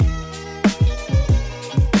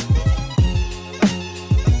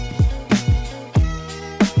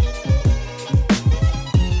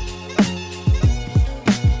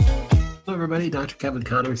Dr. Kevin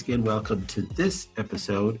Connors again. Welcome to this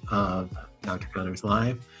episode of Dr. Connors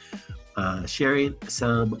Live, sharing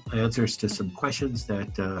some answers to some questions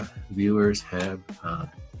that viewers have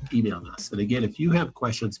emailed us. And again, if you have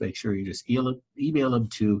questions, make sure you just email them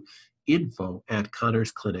to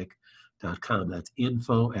info@connorsclinic.com. That's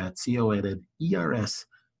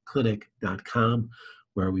info@CONNERSclinic.com,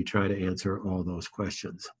 where we try to answer all those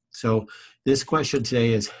questions. So this question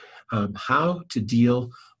today is how to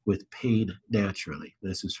deal with pain naturally.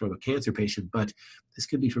 This is from a cancer patient, but this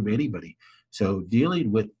could be from anybody. So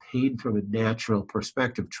dealing with pain from a natural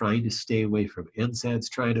perspective, trying to stay away from NSAIDs,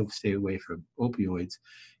 trying to stay away from opioids,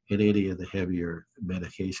 and any of the heavier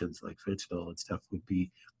medications like fentanyl and stuff would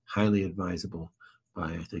be highly advisable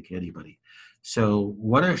by, I think, anybody. So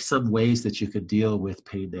what are some ways that you can deal with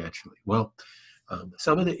pain naturally? Well,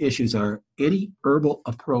 some of the issues are any herbal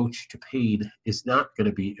approach to pain is not going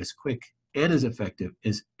to be as quick and as effective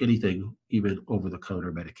as anything, even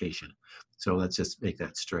over-the-counter medication. So let's just make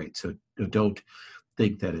that straight. So don't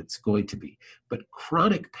think that it's going to be. But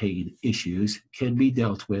chronic pain issues can be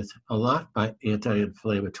dealt with a lot by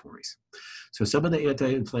anti-inflammatories. So some of the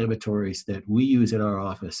anti-inflammatories that we use in our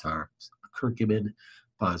office are curcumin,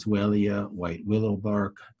 boswellia, white willow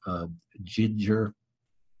bark, ginger,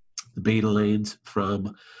 the betalains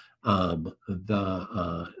from those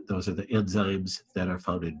are the enzymes that are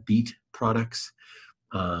found in beet products.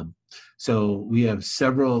 So we have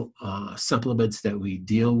several supplements that we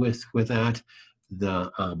deal with that.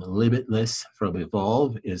 The Limitless from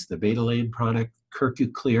Evolve is the betalain product.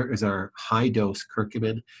 CurcuClear is our high-dose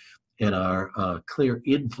curcumin, and our Clear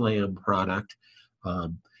Inflam product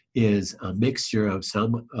is a mixture of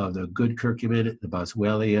some of the good curcumin, the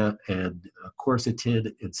boswellia, and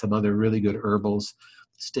quercetin, and some other really good herbals,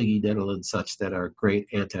 stinging nettle and such, that are great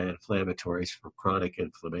anti-inflammatories for chronic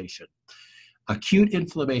inflammation. Acute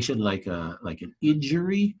inflammation, like an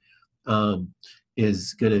injury,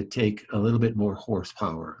 is going to take a little bit more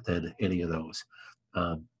horsepower than any of those.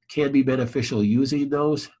 Can be beneficial using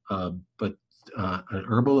those, but an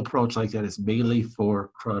herbal approach like that is mainly for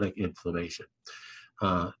chronic inflammation.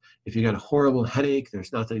 If you got a horrible headache,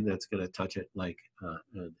 there's nothing that's going to touch it like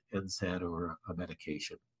an NSAID or a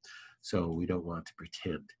medication. So we don't want to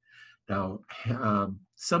pretend. Now,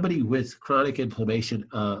 somebody with chronic inflammation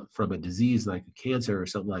from a disease like a cancer or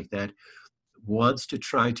something like that wants to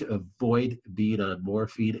try to avoid being on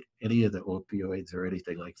morphine, any of the opioids or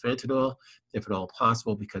anything like fentanyl, if at all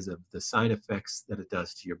possible, because of the side effects that it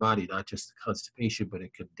does to your body, not just the constipation, but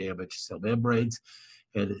it can damage cell membranes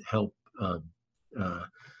and help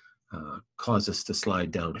cause us to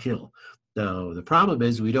slide downhill. Now, the problem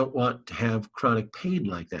is we don't want to have chronic pain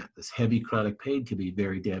like that. This heavy chronic pain can be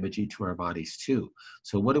very damaging to our bodies too.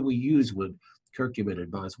 So what do we use when curcumin and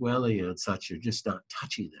boswellia and such are just not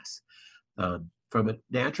touching this? From a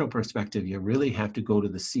natural perspective, you really have to go to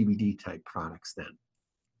the CBD type products then.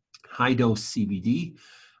 High dose CBD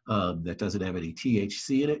that doesn't have any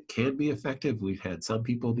THC in it can be effective. We've had some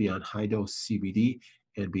people be on high dose CBD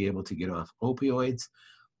and be able to get off opioids.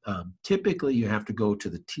 Typically, you have to go to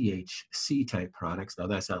the THC type products. Now,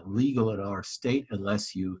 that's not legal in our state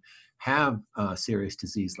unless you have a serious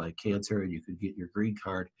disease like cancer and you can get your green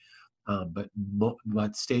card. But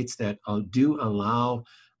states that do allow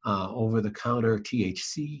over-the-counter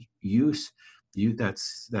THC use,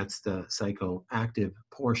 that's the psychoactive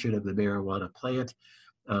portion of the marijuana plant.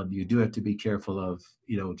 You do have to be careful of,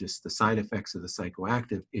 just the side effects of the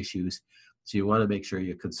psychoactive issues. So you want to make sure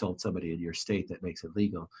you consult somebody in your state that makes it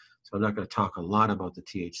legal. So I'm not going to talk a lot about the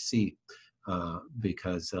THC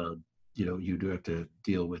because, you do have to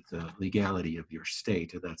deal with the legality of your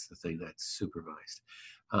state, and that's the thing that's supervised.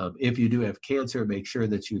 If you do have cancer, make sure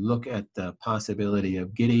that you look at the possibility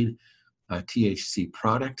of getting a THC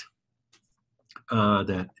product.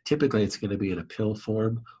 That typically it's going to be in a pill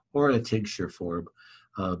form or in a tincture form.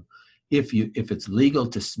 If it's legal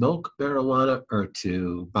to smoke marijuana or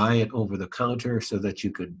to buy it over the counter so that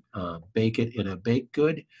you could bake it in a baked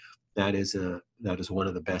good, that is one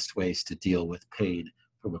of the best ways to deal with pain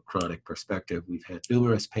from a chronic perspective. We've had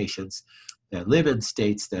numerous patients that live in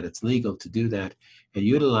states that it's legal to do that and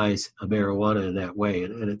utilize a marijuana in that way.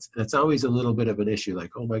 And it's always a little bit of an issue,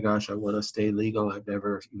 like, oh my gosh, I want to stay legal. I've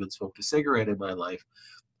never even smoked a cigarette in my life.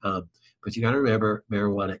 But you got to remember,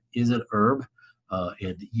 marijuana is an herb.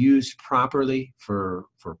 And used properly for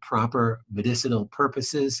proper medicinal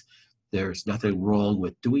purposes, there's nothing wrong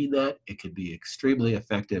with doing that. It can be extremely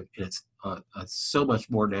effective. And it's so much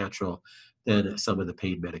more natural than some of the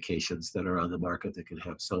pain medications that are on the market that can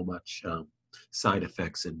have so much side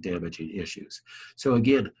effects and damaging issues. So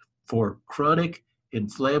again, for chronic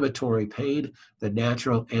inflammatory pain, the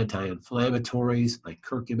natural anti-inflammatories like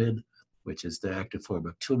curcumin, which is the active form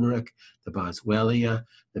of turmeric, the boswellia,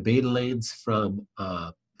 the betalains from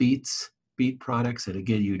beet products. And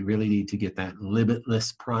again, you'd really need to get that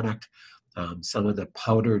limitless product. Some of the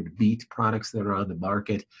powdered beet products that are on the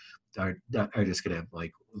market are just going to have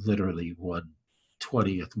like literally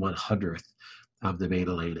 1/20th, 1/100th of the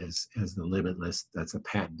betalain as the limitless. That's a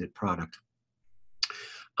patented product.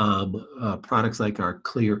 Products like our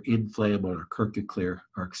Clear Inflam or CurcuClear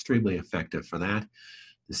are extremely effective for that.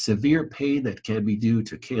 The severe pain that can be due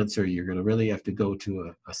to cancer, you're going to really have to go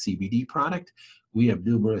to a CBD product. We have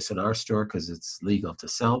numerous in our store because it's legal to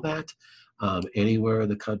sell that anywhere in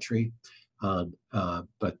the country. But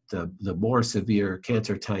the more severe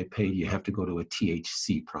cancer type pain, you have to go to a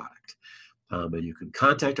THC product. And you can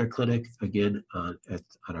contact our clinic again on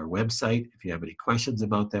our website. If you have any questions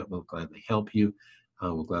about that, we'll gladly help you.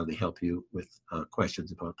 We'll gladly help you with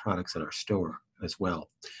questions about products in our store as well.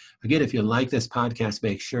 Again, if you like this podcast,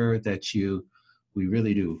 make sure that we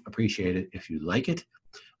really do appreciate it if you like it.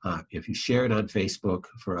 If you share it on Facebook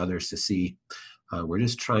for others to see, we're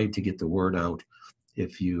just trying to get the word out.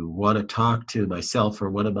 If you want to talk to myself or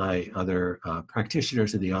one of my other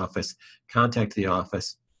practitioners in the office, contact the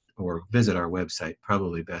office or visit our website,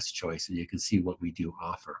 probably best choice, and you can see what we do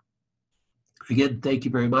offer. Again, thank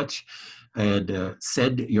you very much, and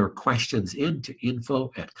send your questions in to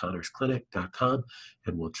info@connorsclinic.com,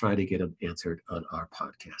 and we'll try to get them answered on our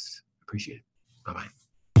podcast. Appreciate it. Bye-bye.